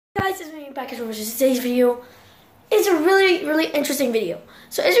I'm back at today's video. It's a really interesting video.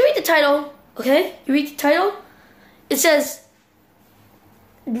 So as you read the title, okay, it says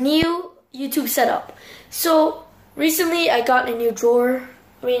new YouTube setup. So recently I got a new drawer,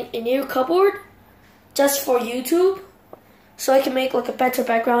 a new cupboard just for YouTube, so I can make like a better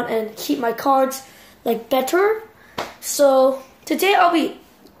background and keep my cards like better. So today I'll be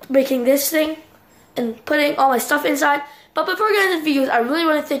making this thing and putting all my stuff inside. But before I get into the videos, I really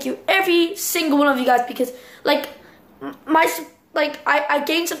want to thank you, every single one of you guys, because I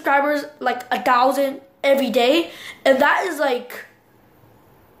gain subscribers like 1,000 every day, and that's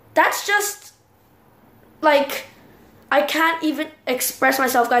just like, I can't even express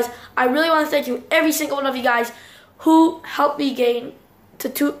myself, guys. I really want to thank you, every single one of you guys who helped me gain to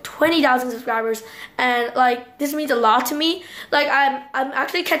 20,000 subscribers, and like this means a lot to me. Like I'm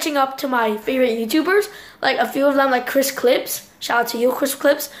actually catching up to my favorite YouTubers, like a few of them, like Chris Clips. Shout out to you, Chris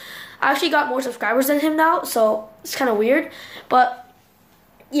Clips. I actually got more subscribers than him now, so it's kind of weird, but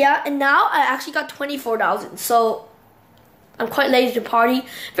yeah. And now I actually got 24,000, so I'm quite late to party.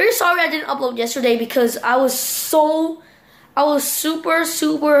 Very sorry I didn't upload yesterday because I was super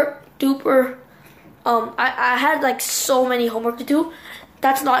duper. I had like so many homework to do.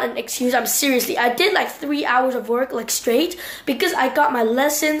 That's not an excuse. I did like 3 hours of work like straight because I got my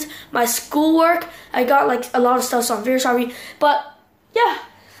lessons, my schoolwork. I got like a lot of stuff, so I'm very sorry. But yeah,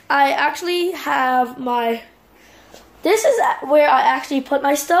 I actually have my, this is where I actually put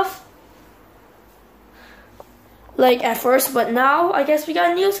my stuff, like at first, but now I guess we got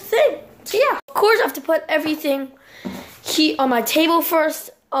a new thing. So yeah, of course I have to put everything here on my table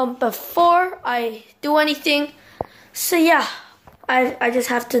first before I do anything. So yeah, I just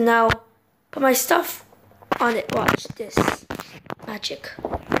have to now put my stuff on it. Watch this magic.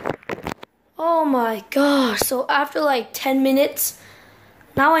 Oh my gosh. So after like 10 minutes,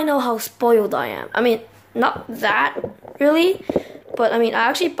 now I know how spoiled I am. I mean, not that really, but I mean, I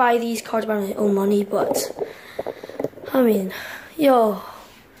actually buy these cards by my own money, but I mean, yo.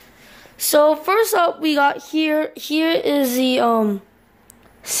 So first up, we got here is the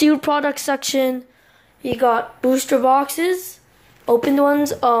sealed product section. You got booster boxes, opened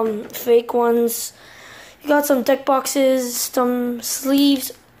ones, fake ones. You got some deck boxes, some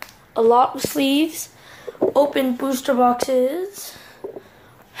sleeves, a lot of sleeves, open booster boxes,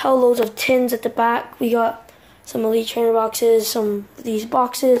 hell loads of tins at the back. We got some Elite Trainer boxes, some of these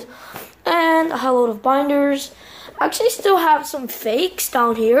boxes, and a hell load of binders. I actually still have some fakes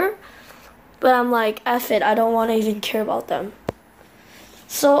down here, but I'm like, F it, I don't want to even care about them.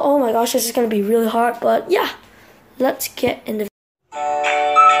 So, oh my gosh, this is going to be really hard, but yeah, let's get into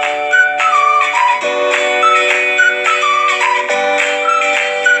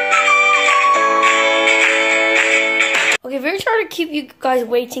Okay, very sorry to keep you guys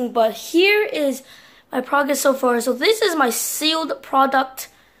waiting, but here is my progress so far. So this is my sealed product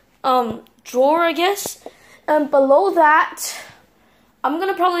drawer, I guess. And below that, I'm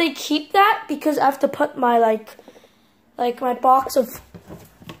gonna probably keep that because I have to put my like my box of,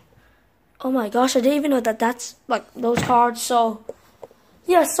 oh my gosh, I didn't even know that that's like those cards. So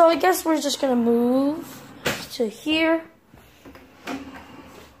yeah, so I guess we're just gonna move to here,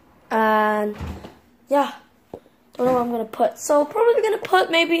 and yeah, don't know what I'm gonna put. So probably gonna put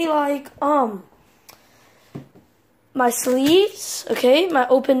maybe like my sleeves, okay, my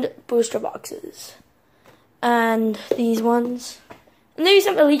opened booster boxes, and these ones, and maybe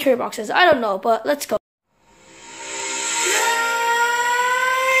some Elite Trainer boxes. I don't know, but let's go.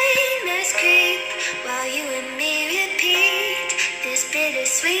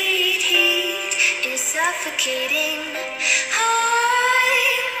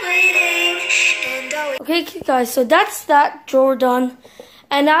 Okay guys, so that's that drawer done,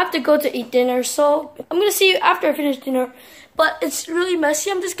 and I have to go to eat dinner, so I'm gonna see you after I finish dinner. But it's really messy.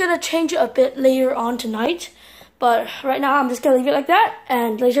 I'm just gonna change it a bit later on tonight, but right now I'm just gonna leave it like that,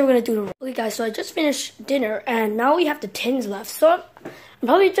 and later we're gonna do the. Okay guys, so I just finished dinner and now we have the tins left, so I'm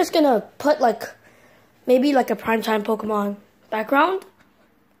probably just gonna put like maybe like a primetime Pokemon background.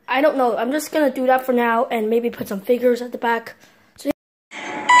 I don't know, I'm just gonna do that for now, and maybe put some figures at the back. So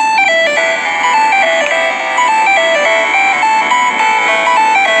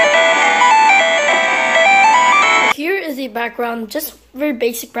here is the background, just very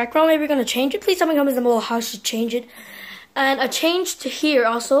basic background. Maybe we're gonna change it. Please tell me in the comments below how I should change it. And I changed to here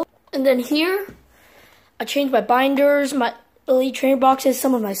also, and then here I changed my binders, my Elite Trainer boxes,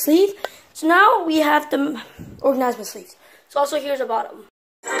 some of my sleeves. So now we have to organize my sleeves. So also here's the bottom.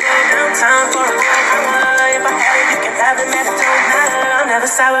 Time for a walk, I wanna lie if I had it, you can have it, man, I'm never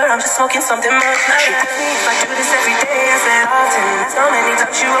sour, I'm just smoking something much. She asked me if I do this every day, I said often. So many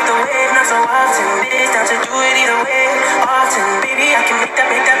times you walked away.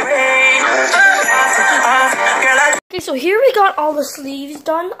 so here we got all the sleeves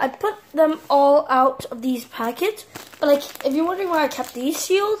done. I put them all out of these packets. But like, if you're wondering why I kept these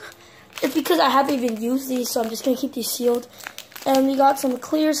sealed, it's because I haven't even used these, so I'm just gonna keep these sealed. And we got some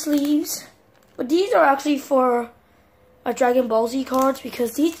clear sleeves. But these are actually for our Dragon Ball Z cards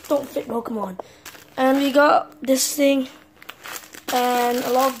because these don't fit Pokemon. And we got this thing and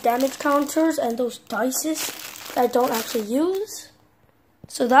a lot of damage counters and those dices that I don't actually use.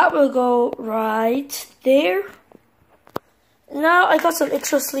 So that will go right there. Now I got some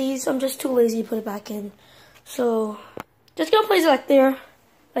extra sleeves. I'm just too lazy to put it back in. So just gonna place it like there.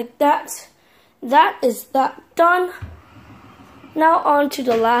 Like that. That is that done. Now on to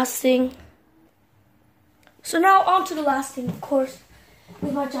the last thing. So now on to the last thing, of course,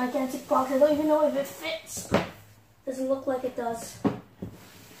 with my gigantic box. I don't even know if it fits. Doesn't look like it does.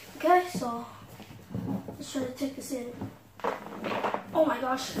 Okay, so let's try to take this in. Oh my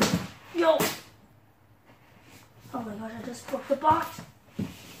gosh. Yo. Oh my gosh, I just broke the box.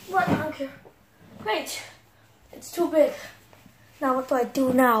 What? I don't care. Great. It's too big. Now what do I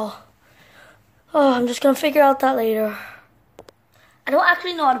do now? Oh, I'm just gonna figure out that later. I don't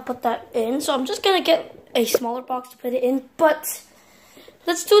actually know how to put that in, so I'm just gonna get a smaller box to put it in. But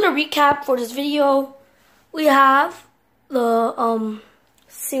let's do the recap for this video. We have the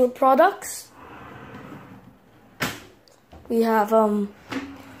sealed products. We have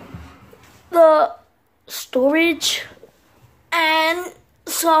the storage and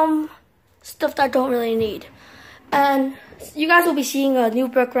some stuff that I don't really need. And you guys will be seeing a new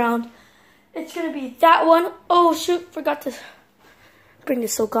background. It's gonna be that one. Oh shoot, forgot to bring the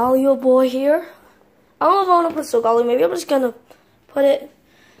Solgaleo boy here. I don't know if I want to put Solgaleo. Maybe I'm just gonna put it.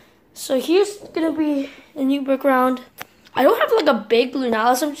 So here's gonna be a new background. I don't have like a big blue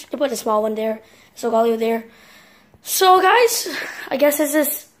now, so I'm just gonna put a small one there. Solgaleo there. So guys, I guess this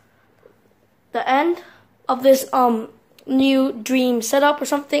is the end of this new dream setup or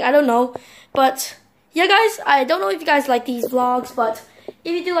something. I don't know, but yeah, guys, I don't know if you guys like these vlogs, but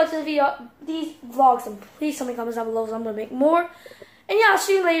if you do like this video, these vlogs, then please tell me in the comments down below, so I'm gonna make more. And yeah, I'll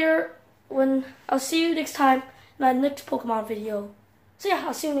see you later. I'll see you next time in my next Pokemon video. So yeah,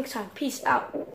 I'll see you next time. Peace out.